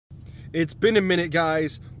It's been a minute,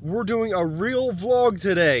 guys. We're doing a real vlog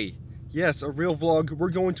today. Yes, a real vlog. We're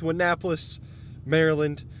going to Annapolis,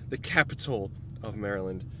 Maryland, the capital of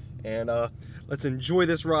Maryland. And let's enjoy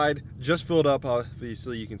this ride. Just filled up,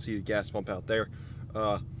 obviously you can see the gas pump out there.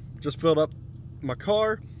 Just filled up my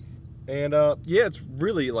car. And yeah, it's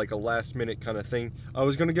really like a last minute kind of thing. I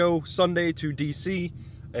was gonna go Sunday to DC.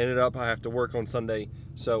 Ended up I have to work on Sunday.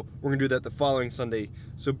 So we're gonna do that the following Sunday.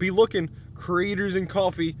 So be looking, Creators and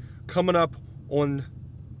Coffee coming up on,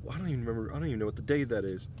 I don't even know what the day that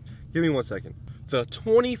is. Give me 1 second. The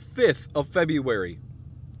 25th of February.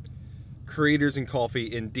 Creators and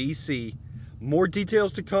Coffee in DC. More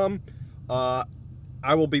details to come. I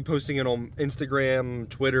will be posting it on Instagram,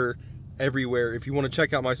 Twitter, everywhere. If you want to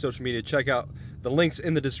check out my social media, check out the links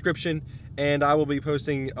in the description. And I will be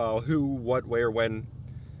posting who, what, where, when.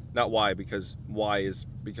 Not why, because why is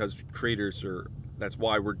because creators are, that's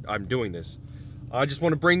why I'm doing this. I just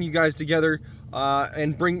want to bring you guys together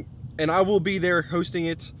and I will be there hosting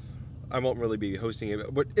it. I won't really be hosting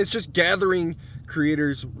it, but it's just gathering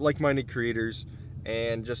creators, like-minded creators,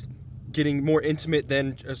 and just getting more intimate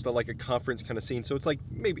than just like a conference kind of scene. So it's like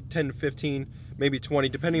maybe 10 to 15, maybe 20,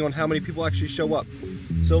 depending on how many people actually show up.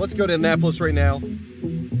 So let's go to Annapolis right now.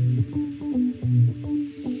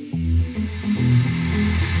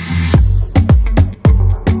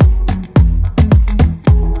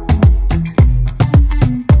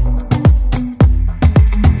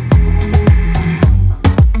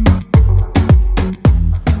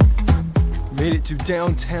 Made it to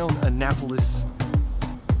downtown Annapolis.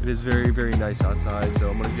 It is very, very nice outside,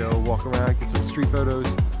 so I'm gonna go walk around, get some street photos,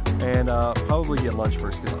 and probably get lunch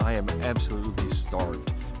first because I am absolutely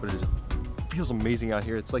starved. But it feels amazing out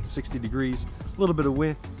here. It's like 60 degrees, a little bit of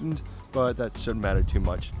wind, but that shouldn't matter too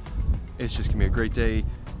much. It's just gonna be a great day.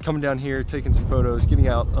 Coming down here, taking some photos, getting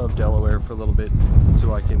out of Delaware for a little bit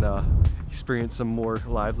so I can experience some more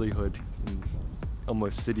livelihood in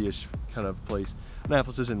almost city-ish kind of place.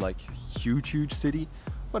 Annapolis isn't like huge city,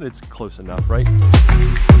 but it's close enough, right?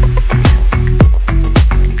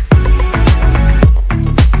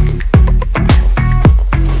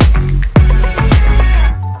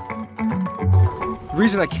 The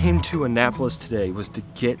reason I came to Annapolis today was to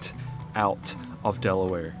get out of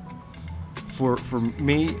Delaware. For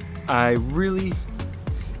me, I really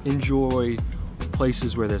enjoy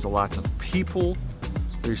places where there's lots of people,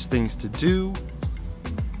 there's things to do.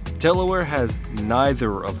 Delaware has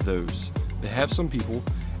neither of those. They have some people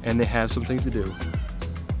and they have some things to do.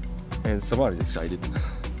 And somebody's excited.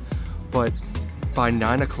 But by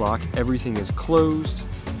 9 o'clock, everything is closed,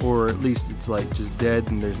 or at least it's like just dead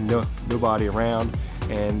and there's nobody around,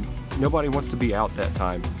 and nobody wants to be out that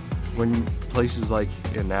time. When places like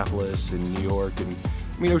Annapolis and New York and,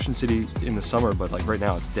 I mean, Ocean City in the summer, but like right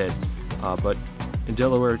now it's dead. But in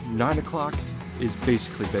Delaware, 9 o'clock is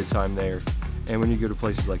basically bedtime there. And when you go to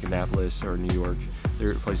places like Annapolis or New York,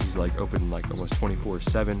 there are places like open like almost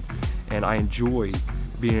 24/7. And I enjoy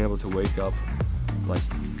being able to wake up like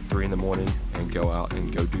 3 in the morning and go out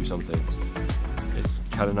and go do something. It's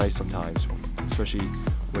kind of nice sometimes, especially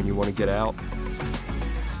when you want to get out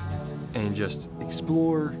and just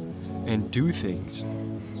explore and do things.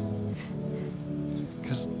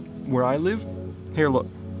 Because where I live, here look,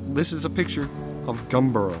 this is a picture of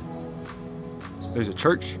Gumboro. There's a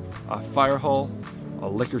church, a fire hall, a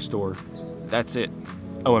liquor store. That's it.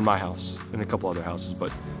 Oh, and my house, and a couple other houses,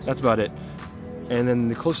 but that's about it. And then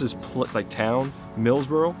the closest like town,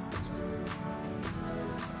 Millsboro.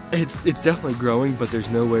 It's definitely growing, but there's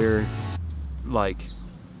nowhere like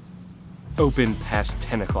open past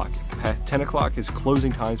 10 o'clock. 10 o'clock is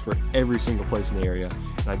closing times for every single place in the area,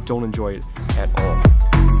 and I don't enjoy it at all.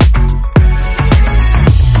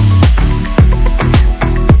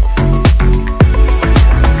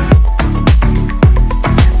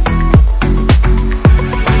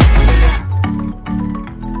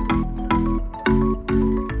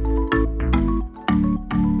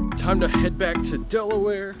 Time to head back to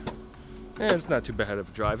Delaware. And it's not too bad of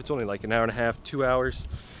a drive. It's only like an hour and a half, 2 hours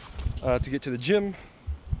to get to the gym.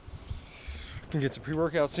 Can get some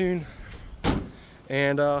pre-workout soon.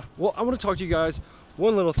 And well, I want to talk to you guys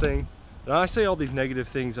one little thing. And I say all these negative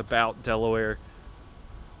things about Delaware,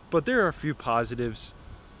 but there are a few positives,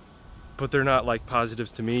 but they're not like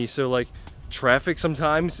positives to me. So like traffic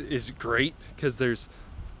sometimes is great because there's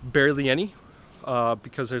barely any,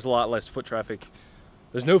 because there's a lot less foot traffic.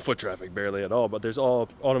 There's no foot traffic barely at all, but there's all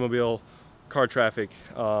automobile, car traffic.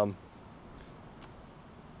 That's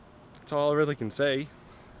all I really can say.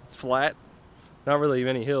 It's flat, not really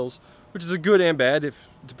any hills, which is a good and bad if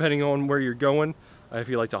depending on where you're going. If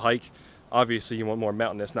you like to hike, obviously you want more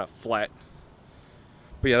mountainous, not flat.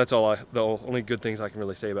 But yeah, that's all the only good things I can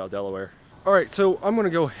really say about Delaware. All right, so I'm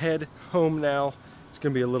gonna go head home now. It's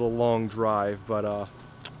gonna be a little long drive, but I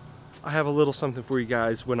have a little something for you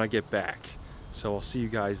guys when I get back. So I'll see you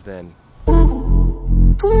guys then.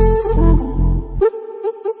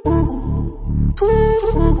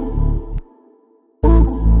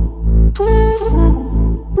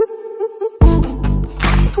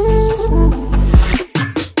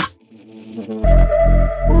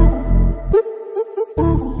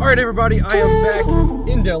 Alright everybody, I am back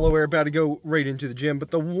in Delaware, about to go right into the gym,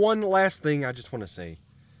 but the one last thing I just want to say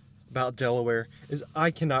about Delaware is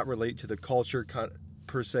I cannot relate to the culture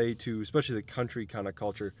per se, to especially the country kind of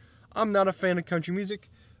culture. I'm not a fan of country music.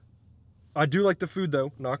 I do like the food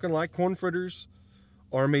though, not gonna lie. Corn fritters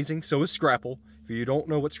are amazing, so is Scrapple. If you don't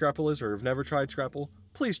know what Scrapple is or have never tried Scrapple,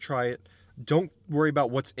 please try it. Don't worry about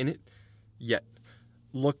what's in it yet.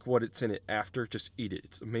 Look what it's in it after, just eat it.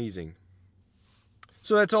 It's amazing.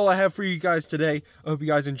 So that's all I have for you guys today. I hope you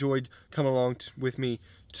guys enjoyed coming along with me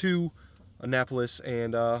to Annapolis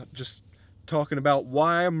and just talking about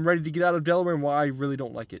why I'm ready to get out of Delaware and why I really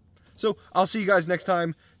don't like it. So I'll see you guys next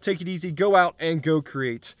time. Take it easy. Go out and go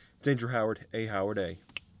create. Danger Howard, A. Howard A.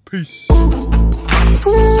 Peace.